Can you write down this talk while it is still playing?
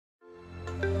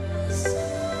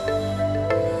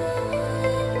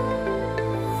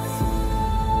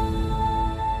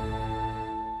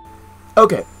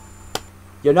Okay.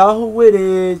 You know who it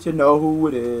is. You know who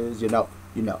it is. You know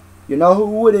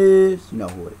who it is. You know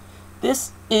who it is.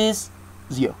 This is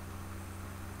Zio.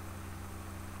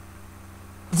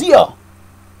 Zio.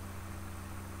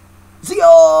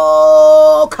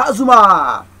 Zio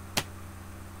Kazuma.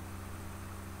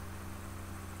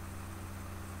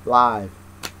 Live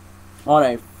on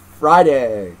a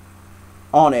Friday.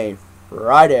 On a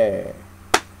Friday.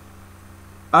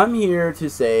 I'm here to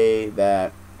say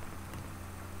that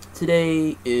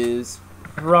today is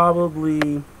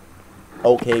probably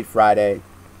okay Friday.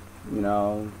 You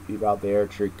know, people out there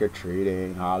trick or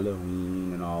treating,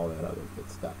 Halloween, and all that other good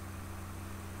stuff.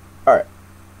 Alright.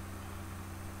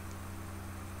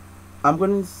 I'm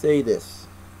going to say this.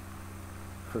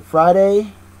 For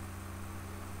Friday,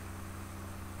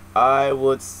 I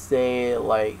would say it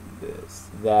like this.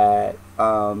 That,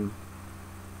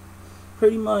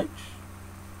 pretty much,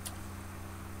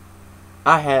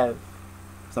 I have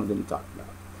something to talk about.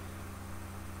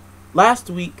 Last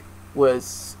week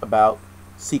was about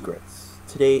secrets.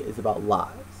 Today is about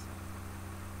lies.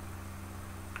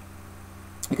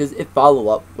 Because it follow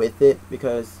up with it.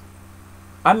 Because,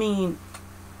 I mean,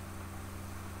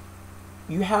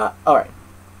 you have... Alright.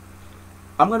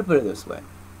 I'm going to put it this way.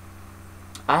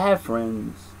 I have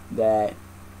friends that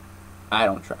I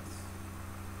don't trust.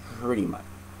 Pretty much.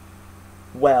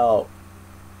 Well,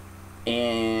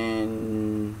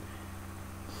 and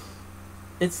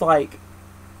it's like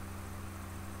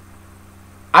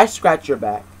I scratch your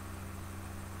back,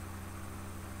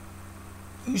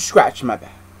 you scratch my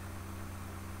back,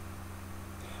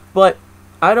 but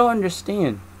I don't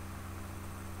understand.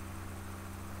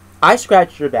 I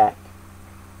scratch your back,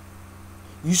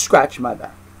 you scratch my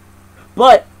back,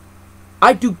 but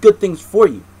I do good things for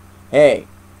you. Hey,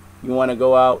 you want to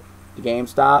go out to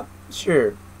GameStop?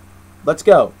 Sure, let's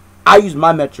go. I use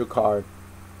my Metro card.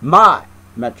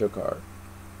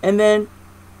 And then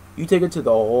you take it to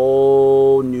the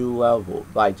whole new level.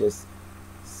 Like just,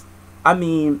 I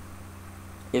mean,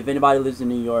 if anybody lives in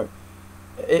New York,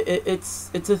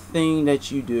 it's a thing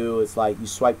that you do. It's like you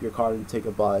swipe your card and take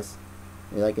a bus.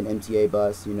 Like an MTA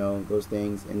bus, you know, those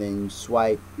things. And then you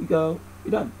swipe, you go,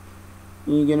 you're done.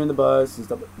 And you get in the bus and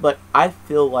stuff. But I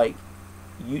feel like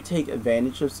you take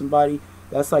advantage of somebody,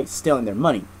 that's like stealing their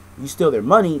money. You steal their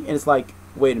money, and it's like,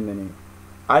 wait a minute,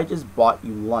 I just bought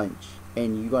you lunch,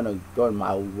 and you're gonna go in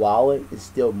my wallet and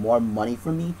steal more money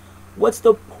from me? What's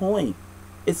the point?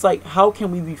 It's like, how can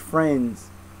we be friends?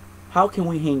 How can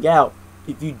we hang out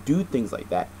if you do things like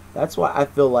that? That's why I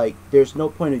feel like there's no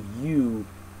point of you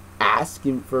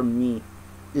asking for me.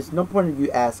 There's no point of you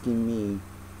asking me,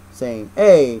 saying,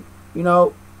 hey, you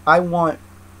know, I want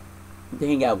to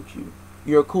hang out with you.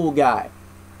 You're a cool guy.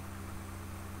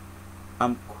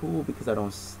 I'm cool because I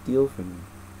don't steal from you.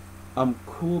 I'm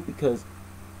cool because,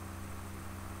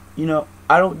 you know,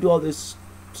 I don't do all this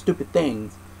stupid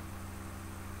things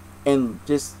and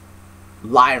just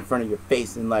lie in front of your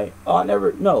face and like, oh, I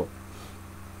never, no.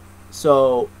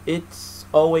 So it's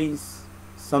always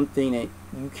something that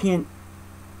you can't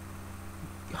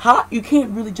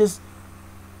really just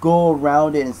go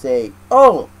around it and say,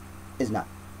 oh, it's not.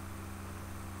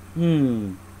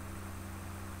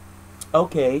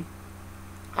 Okay.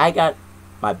 I got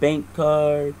my bank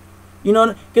card, you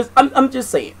know, because I'm just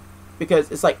saying,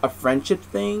 because it's like a friendship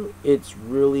thing. It's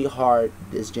really hard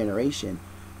this generation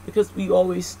because we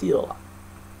always steal,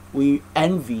 we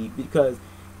envy, because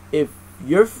if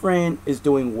your friend is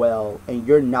doing well and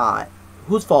you're not,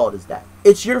 whose fault is that?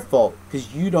 It's your fault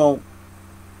because you don't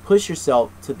push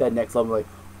yourself to that next level. Like,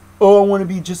 oh, I want to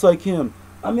be just like him.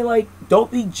 I mean, like,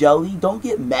 don't be jelly. Don't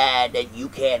get mad that you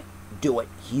can't do what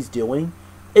he's doing.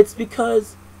 It's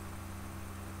because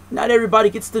not everybody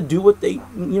gets to do what they, you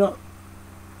know.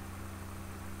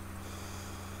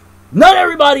 Not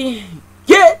everybody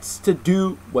gets to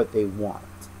do what they want.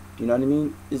 You know what I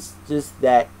mean? It's just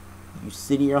that you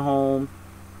sit in your home,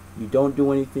 you don't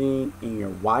do anything, and you're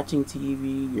watching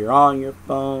TV, you're on your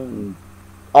phone, and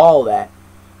all that.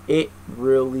 It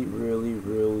really, really,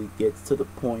 really gets to the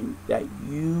point that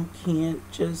you can't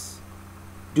just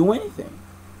do anything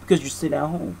because you sit at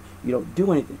home. You don't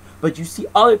do anything. But you see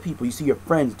other people, you see your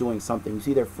friends doing something, you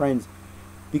see their friends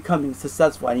becoming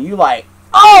successful, and you're like,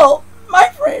 oh, my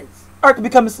friends are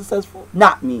becoming successful,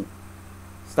 not me.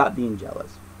 Stop being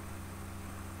jealous.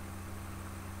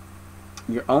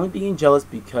 You're only being jealous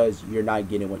because you're not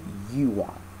getting what you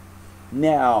want.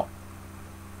 Now,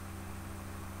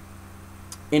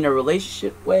 in a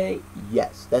relationship way,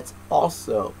 yes, that's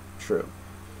also true.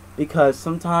 Because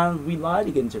sometimes we lie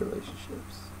to get into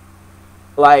relationships.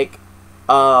 Like,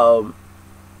 I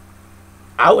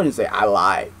I wouldn't say I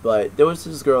lied, but there was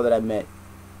this girl that I met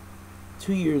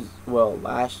 2 years, well,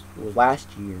 last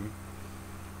year,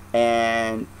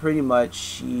 and pretty much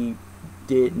she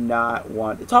did not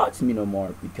want to talk to me no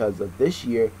more because of this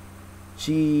year.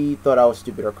 She thought I was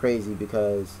stupid or crazy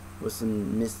because with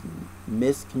some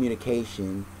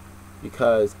miscommunication,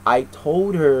 because I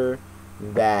told her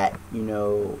that,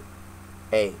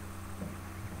 hey,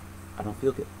 I don't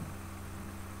feel good,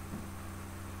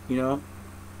 you know.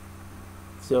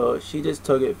 So she just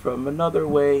took it from another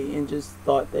way and just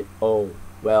thought that, oh,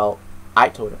 well, I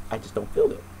told her I just don't feel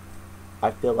good. I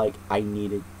feel like I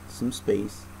needed some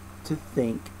space to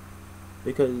think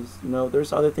because,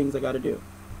 there's other things I got to do.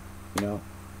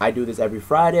 I do this every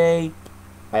Friday.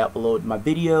 I upload my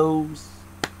videos.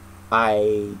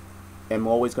 I am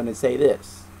always going to say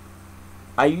this.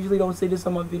 I usually don't say this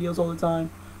on my videos all the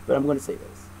time, but I'm going to say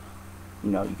this.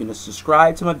 You can just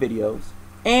subscribe to my videos.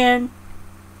 And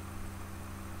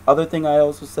other thing I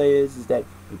also say is that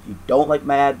if you don't like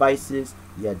my advices,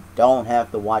 you don't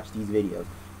have to watch these videos.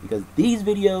 Because these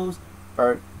videos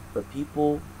are for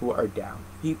people who are down.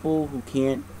 People who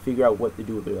can't figure out what to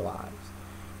do with their lives.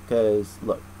 Because,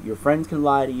 look, your friends can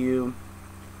lie to you.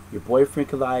 Your boyfriend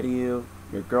can lie to you.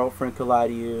 Your girlfriend can lie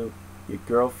to you. Your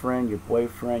girlfriend, your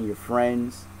boyfriend, your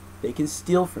friends. They can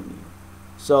steal from you.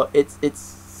 So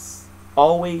it's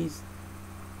always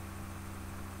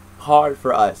hard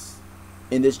for us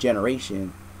in this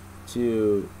generation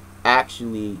to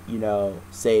actually,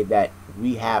 say that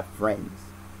we have friends.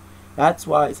 That's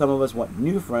why some of us want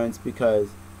new friends, because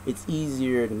it's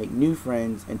easier to make new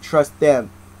friends and trust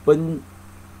them. But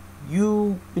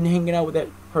you've been hanging out with that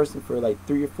person for like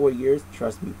 3 or 4 years,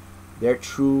 trust me, their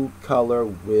true color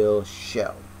will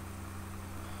show.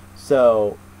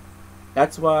 So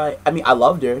that's why, I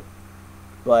loved her,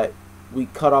 but we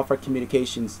cut off our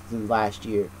communications since last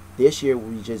year. This year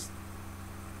we just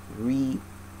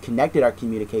reconnected our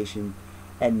communication,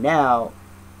 and now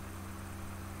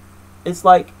it's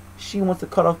like she wants to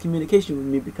cut off communication with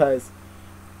me because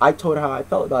I told her how I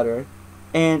felt about her,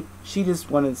 and she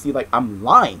just wanted to see like I'm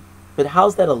lying. But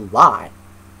how's that a lie?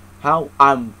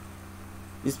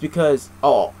 It's because,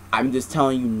 oh, I'm just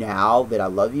telling you now that I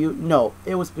love you? No,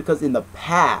 it was because in the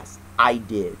past I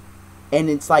did. And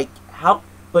it's like, how?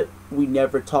 But we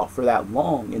never talked for that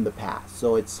long in the past.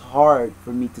 So it's hard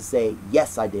for me to say,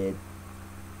 yes, I did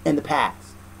in the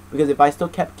past. Because if I still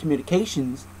kept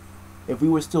communications, if we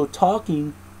were still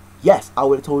talking, yes, I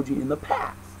would have told you in the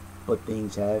past. But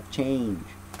things have changed.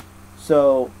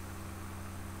 So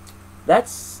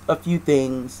that's a few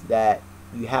things that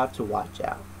you have to watch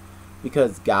out.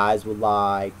 Because guys will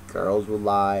lie, girls will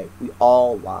lie, we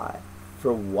all lie.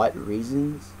 For what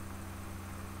reasons?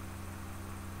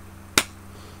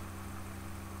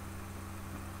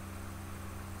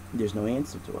 There's no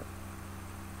answer to it.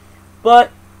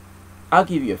 But I'll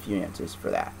give you a few answers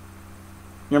for that.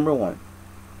 Number one,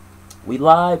 we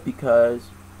lie because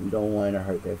we don't want to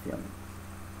hurt their feelings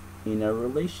in a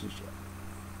relationship.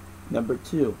 Number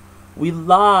two, we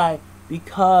lie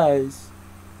because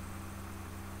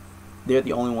they're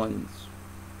the only ones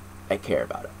that care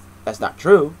about us. That's not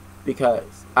true,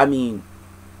 because,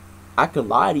 I could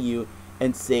lie to you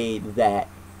and say that,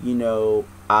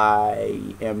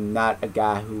 I am not a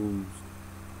guy who's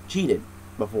cheated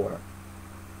before.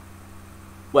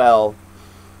 Well,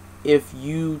 if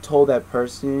you told that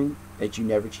person that you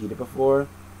never cheated before,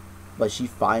 but she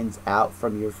finds out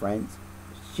from your friends,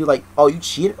 she's like, oh, you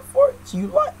cheated before? So you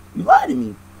lied to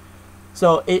me.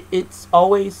 So it's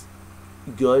always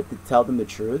good to tell them the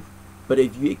truth, but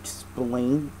if you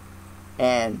explain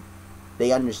and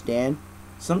they understand,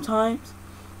 sometimes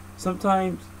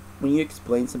when you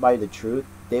explain somebody the truth,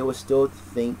 they will still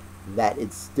think that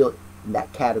it's still in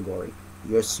that category.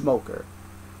 You're a smoker,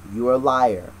 you're a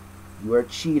liar, you're a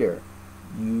cheater,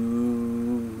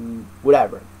 you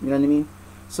whatever, you know what I mean?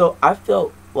 So I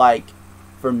felt like,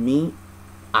 for me,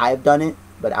 I've done it,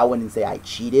 but I wouldn't say I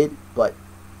cheated. But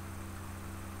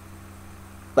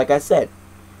like I said,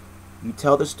 you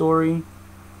tell the story,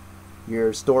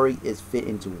 your story is fit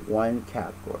into one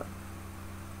category.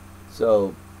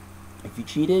 So if you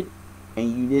cheated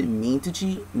and you didn't mean to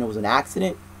cheat and it was an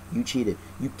accident, you cheated.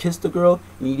 You kissed a girl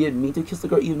and you didn't mean to kiss the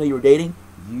girl even though you were dating,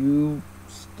 you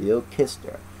still kissed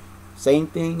her. Same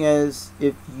thing as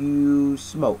if you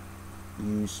smoke.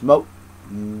 You smoke,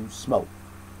 you smoke.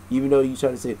 Even though you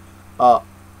try to say,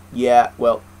 yeah,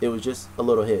 well, it was just a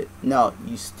little hit. No,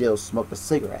 you still smoked a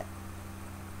cigarette.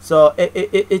 So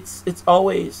it's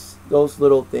always those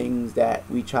little things that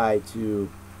we try to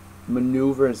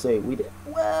maneuver and say, we did.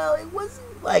 Well, it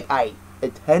wasn't like I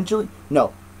intentionally.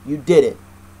 No, you did it.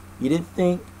 You didn't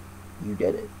think, you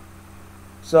did it.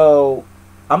 So,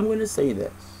 I'm going to say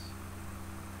this.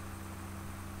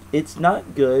 It's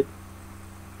not good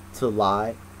to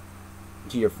lie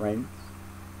to your friends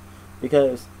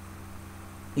because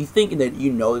you think that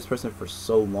you know this person for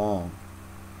so long,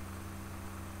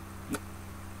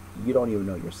 you don't even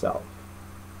know yourself.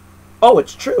 Oh,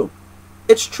 it's true.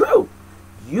 It's true.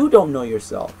 You don't know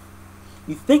yourself.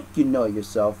 You think you know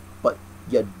yourself, but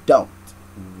you don't.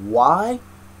 Why?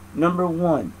 Number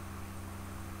one,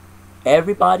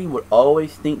 everybody would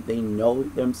always think they know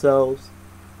themselves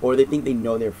or they think they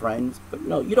know their friends, but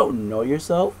no, you don't know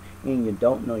yourself and you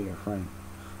don't know your friend.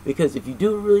 Because if you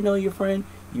do really know your friend,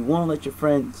 you won't let your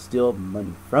friend steal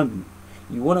money from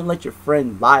you. You wouldn't let your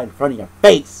friend lie in front of your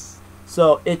face.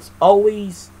 So it's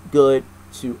always good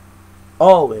to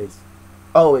always,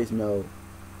 always know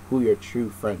who your true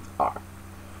friends are.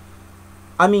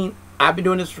 I mean, I've been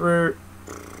doing this for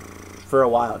a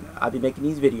while now. I've been making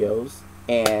these videos,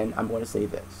 and I'm going to say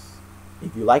this.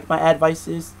 If you like my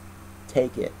advices,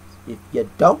 take it. If you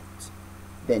don't,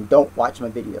 then don't watch my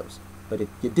videos. But if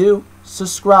you do,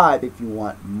 subscribe if you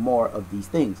want more of these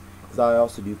things. Because I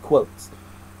also do quotes.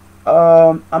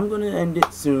 I'm going to end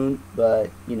it soon, but,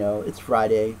 you know, it's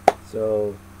Friday.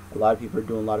 So, a lot of people are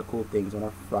doing a lot of cool things on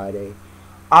a Friday.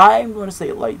 I'm going to say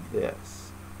it like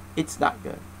this. It's not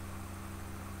good.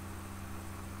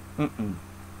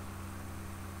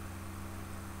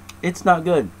 It's not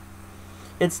good.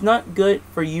 It's not good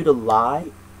for you to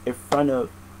lie in front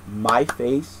of my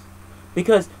face.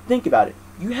 Because, think about it.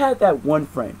 You have that one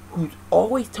friend who's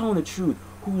always telling the truth,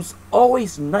 who's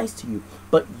always nice to you,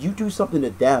 but you do something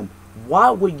to them. Why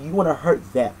would you want to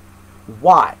hurt them?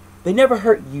 Why? They never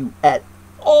hurt you at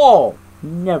all.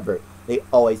 Never. They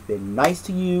always been nice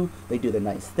to you. They do the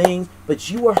nice things, but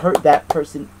you will hurt that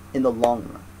person in the long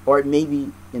run, or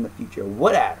maybe in the future.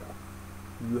 Whatever.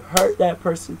 You hurt that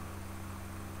person.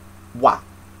 Why?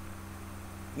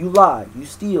 You lie. You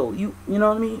steal. You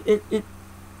know what I mean?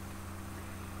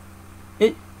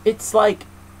 It's like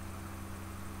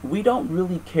we don't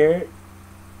really care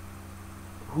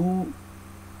who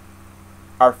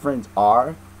our friends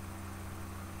are.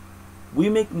 We're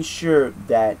making sure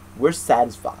that we're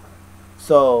satisfied.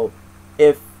 So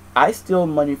if I steal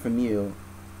money from you,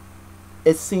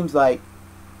 it seems like,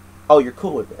 oh, you're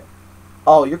cool with it.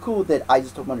 Oh, you're cool that I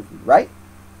just took money from you, right?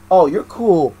 Oh, you're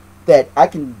cool that I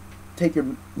can take your,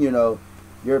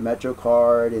 your Metro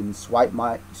card and swipe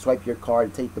your card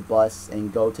and take the bus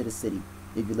and go to the city.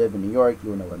 If you live in New York,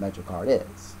 you will know what Metro card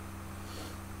is.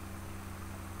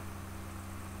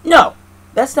 No,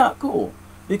 that's not cool.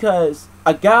 Because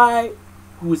a guy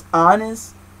who's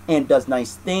honest and does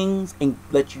nice things and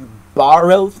lets you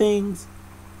borrow things,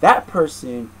 that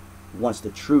person wants the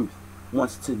truth,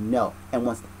 wants to know, and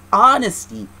wants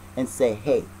honesty and say,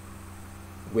 hey,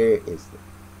 where is it?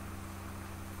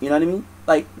 You know what I mean?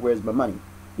 Like, where's my money?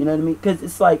 You know what I mean? Because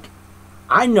it's like,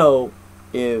 I know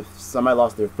if somebody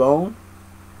lost their phone,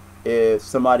 if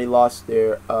somebody lost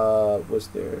their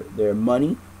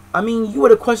money, I mean, you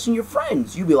would have questioned your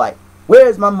friends. You'd be like,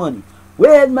 where's my money?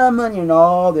 Where's my money? And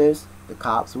all this. The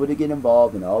cops would have get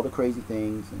involved in all the crazy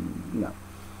things. And,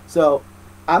 So,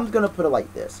 I'm going to put it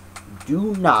like this.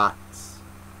 Do not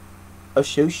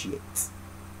associate.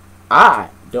 I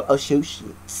don't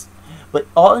associate. But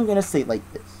all I'm going to say like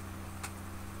this.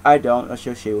 I don't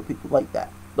associate with people like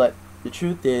that. But the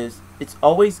truth is, it's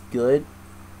always good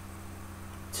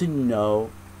to know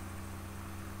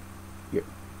your...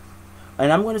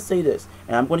 And I'm going to say this,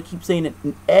 and I'm going to keep saying it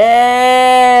in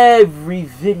every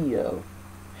video.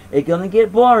 It's going to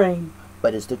get boring,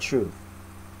 but it's the truth.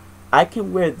 I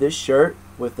can wear this shirt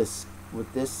with this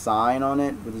sign on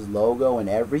it, with this logo and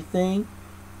everything.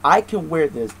 I can wear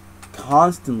this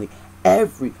constantly,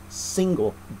 every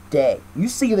single day. You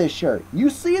see this shirt. You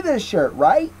see this shirt,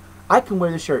 right? I can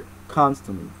wear this shirt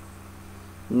constantly.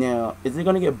 Now, is it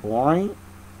going to get boring?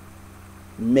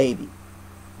 Maybe.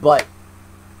 But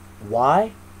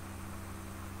why?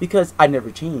 Because I never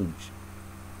change.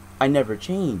 I never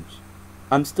change.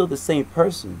 I'm still the same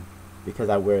person because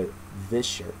I wear this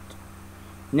shirt.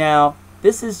 Now,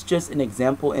 this is just an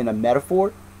example and a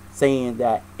metaphor saying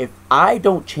that if I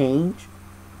don't change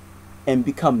and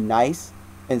become nice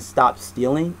and stop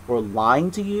stealing or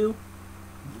lying to you,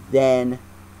 then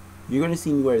you're going to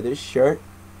see me wear this shirt,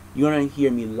 you're going to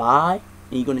hear me lie,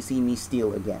 and you're going to see me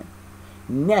steal again.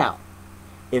 Now,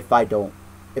 if I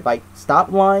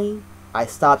stop lying, I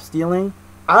stop stealing,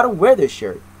 I don't wear this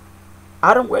shirt.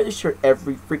 I don't wear this shirt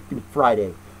every freaking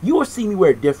Friday. You will see me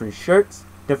wear different shirts,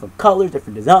 different colors,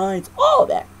 different designs, all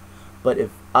that. But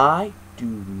if I do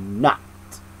not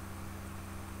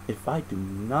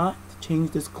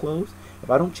change this clothes, if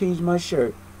I don't change my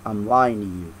shirt, I'm lying to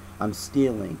you, I'm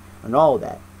stealing, and all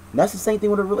that. And that's the same thing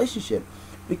with a relationship.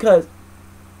 Because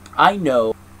I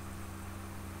know,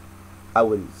 I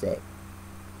wouldn't say,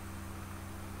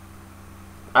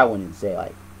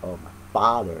 like, oh, my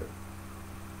father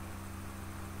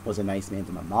was a nice man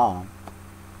to my mom.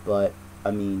 But,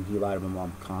 I mean, he lied to my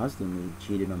mom constantly,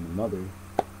 cheated on my mother.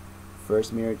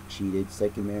 First marriage, cheated.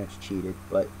 Second marriage, cheated.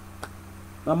 But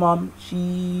my mom,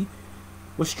 she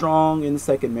was strong in the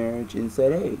second marriage and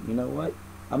said, hey, you know what?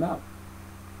 I'm out.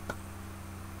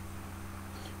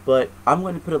 But I'm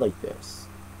going to put it like this.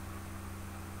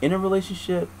 In a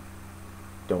relationship,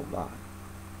 don't lie.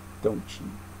 Don't cheat.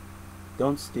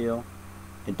 Don't steal.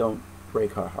 And don't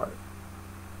break her heart.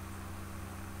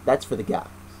 That's for the guys.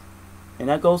 And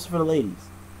that goes for the ladies.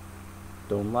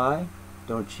 Don't lie.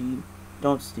 Don't cheat.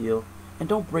 Don't steal. And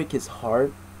don't break his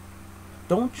heart.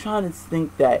 Don't try to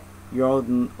think that you're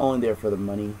only there for the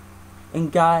money.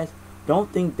 And guys,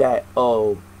 don't think that, oh,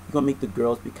 you're going to make the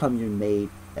girls become your maid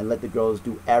and let the girls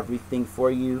do everything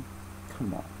for you.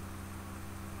 Come on.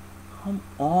 Come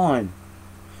on.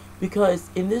 Because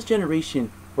in this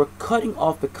generation, we're cutting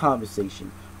off the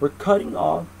conversation. We're cutting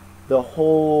off the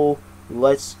whole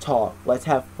let's talk, let's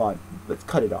have fun, let's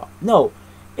cut it off. No,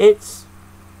 it's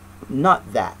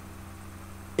not that.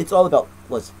 It's all about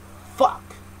let's fuck.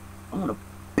 I'm gonna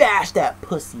bash that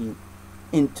pussy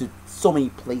into so many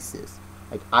places.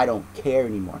 Like, I don't care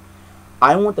anymore.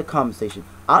 I want the conversation.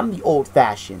 I'm the old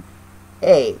fashioned.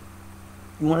 Hey,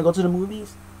 you wanna go to the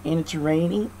movies and it's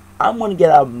raining? I'm gonna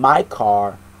get out of my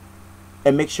car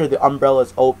and make sure the umbrella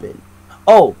is open.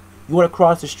 Oh, you want to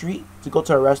cross the street to go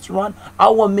to a restaurant? I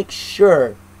want to make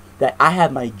sure that I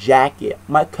have my jacket,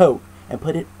 my coat, and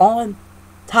put it on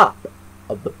top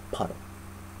of the puddle.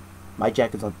 My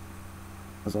jacket's on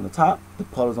the top, the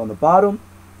puddle's on the bottom.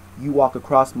 You walk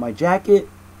across my jacket,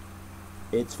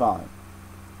 it's fine.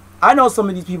 I know some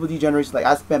of these people, these generations, like,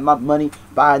 I spent my money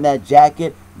buying that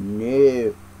jacket.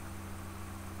 No.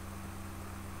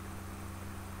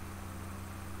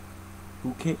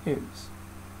 Who cares?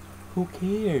 Who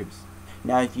cares?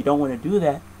 Now, if you don't want to do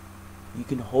that, you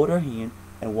can hold her hand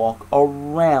and walk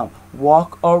around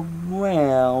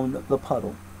the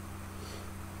puddle.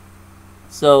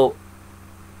 So,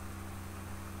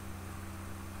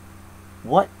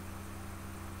 what?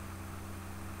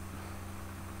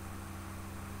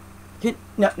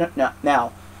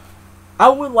 Now, I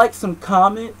would like some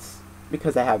comments,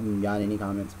 because I haven't gotten any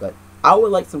comments, but I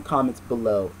would like some comments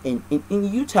below, and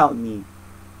you tell me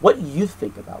what you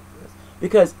think about this.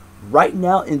 Because right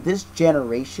now, in this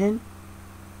generation,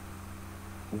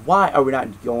 why are we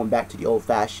not going back to the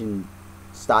old-fashioned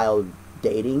style of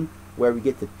dating, where we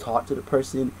get to talk to the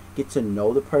person, get to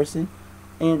know the person,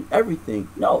 and everything?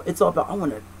 No, it's all about, I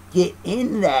want to get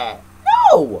in that.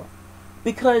 No!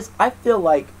 Because I feel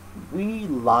like we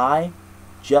lie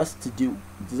just to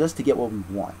get what we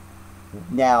want.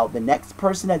 Now, the next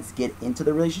person that's get into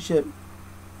the relationship,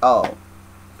 oh,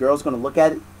 girl's gonna look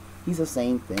at it, he's the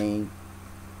same thing.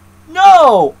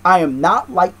 No! I am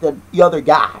not like the other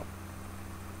guy.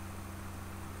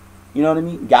 You know what I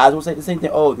mean? Guys will say the same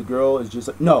thing. Oh, the girl is just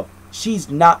like... No, she's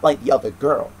not like the other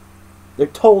girl. They're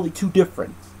totally two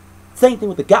different. Same thing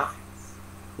with the guys.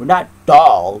 We're not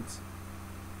dogs.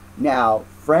 Now,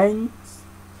 friends...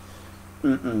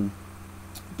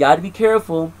 Gotta be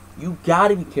careful. You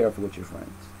gotta be careful with your friends.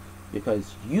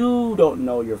 Because you don't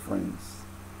know your friends.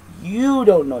 You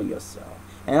don't know yourself.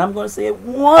 And I'm going to say it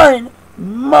one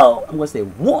more time. I'm going to say it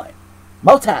one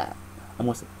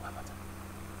more time.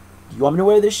 Do you want me to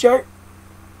wear this shirt?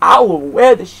 I will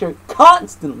wear this shirt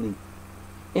constantly.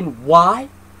 And why?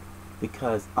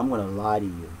 Because I'm going to lie to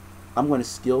you. I'm going to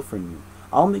steal from you.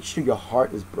 I'll make sure your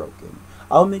heart is broken.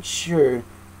 I'll make sure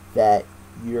that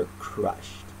you're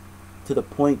crushed to the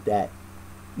point that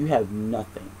you have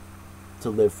nothing to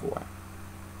live for.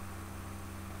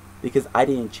 Because I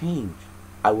didn't change.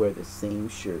 I wear the same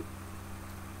shirt.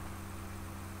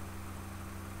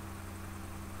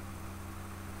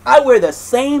 I wear the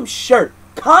same shirt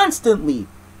constantly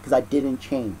because I didn't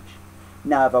change.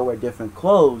 Now, if I wear different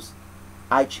clothes,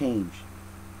 I change.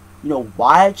 You know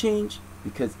why I changed?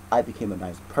 Because I became a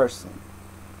nice person.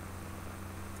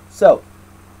 So,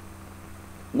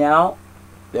 now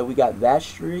that we got that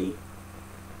straight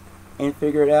and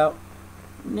figured out,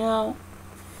 now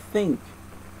think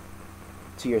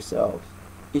to yourselves,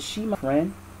 is she my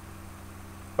friend?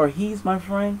 Or he's my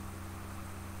friend?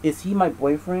 Is he my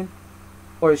boyfriend?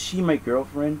 Or is she my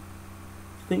girlfriend?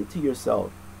 Think to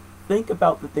yourself. Think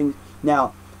about the things.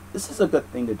 Now, this is a good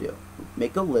thing to do.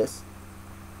 Make a list.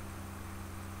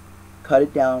 Cut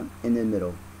it down in the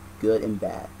middle. Good and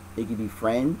bad. It could be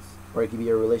friends or it could be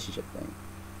a relationship thing.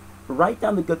 write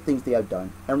down the good things they have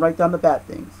done and write down the bad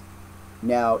things.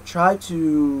 Now try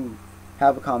to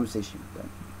have a conversation with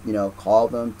them. You know, call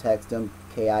them, text them,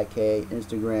 KIK,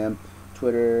 Instagram,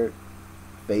 Twitter,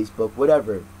 Facebook,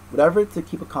 whatever to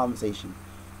keep a conversation,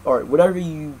 or whatever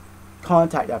you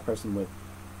contact that person with.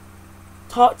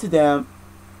 Talk to them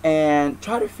and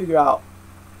try to figure out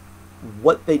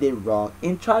what they did wrong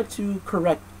and try to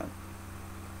correct them.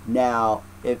 Now,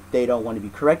 if they don't want to be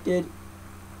corrected,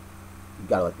 you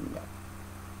gotta let them go.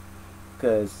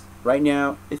 Because right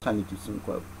now, it's time to do some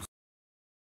quotes.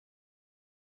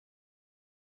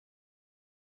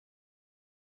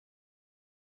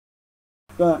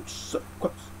 Gonna do some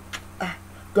quotes.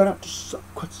 Gonna do some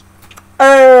quotes.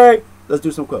 Hey! Let's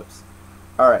do some quotes.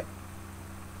 Alright.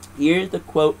 Here's the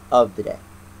quote of the day.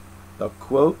 The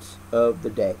quote of the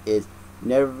day is,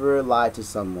 never lie to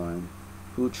someone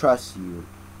who trusts you.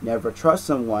 Never trust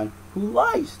someone who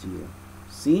lies to you.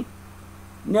 See?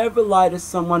 Never lie to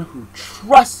someone who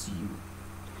trusts you.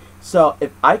 So,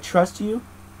 if I trust you,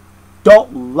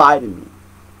 don't lie to me.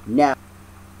 Now,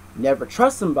 never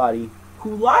trust somebody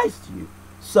who lies to you.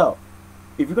 So,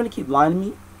 if you're going to keep lying to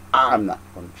me, I'm not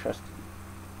going to trust you.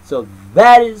 So,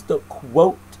 that is the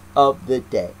quote of the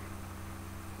day.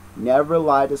 Never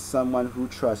lie to someone who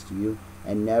trusts you,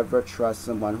 and never trust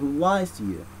someone who lies to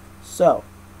you. So,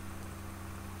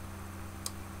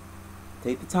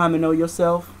 take the time to know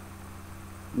yourself.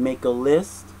 Make a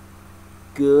list,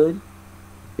 good,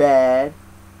 bad,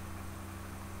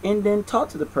 and then talk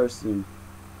to the person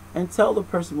and tell the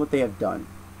person what they have done.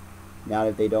 Now,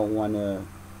 if they don't want to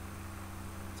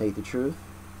take the truth,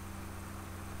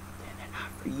 then they're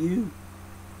not for you.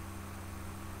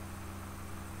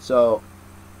 So,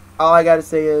 all I gotta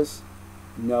say is,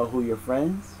 know who your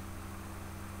friends,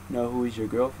 know who is your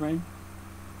girlfriend,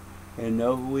 and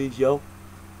know who is your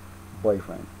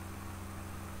boyfriend.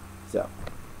 So,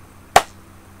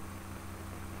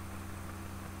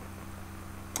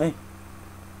 hey,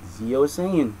 Zio is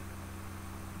saying,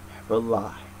 never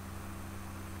lie.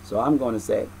 So I'm going to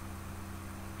say,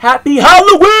 Happy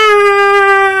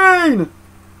Halloween!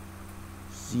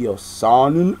 Zio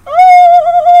signing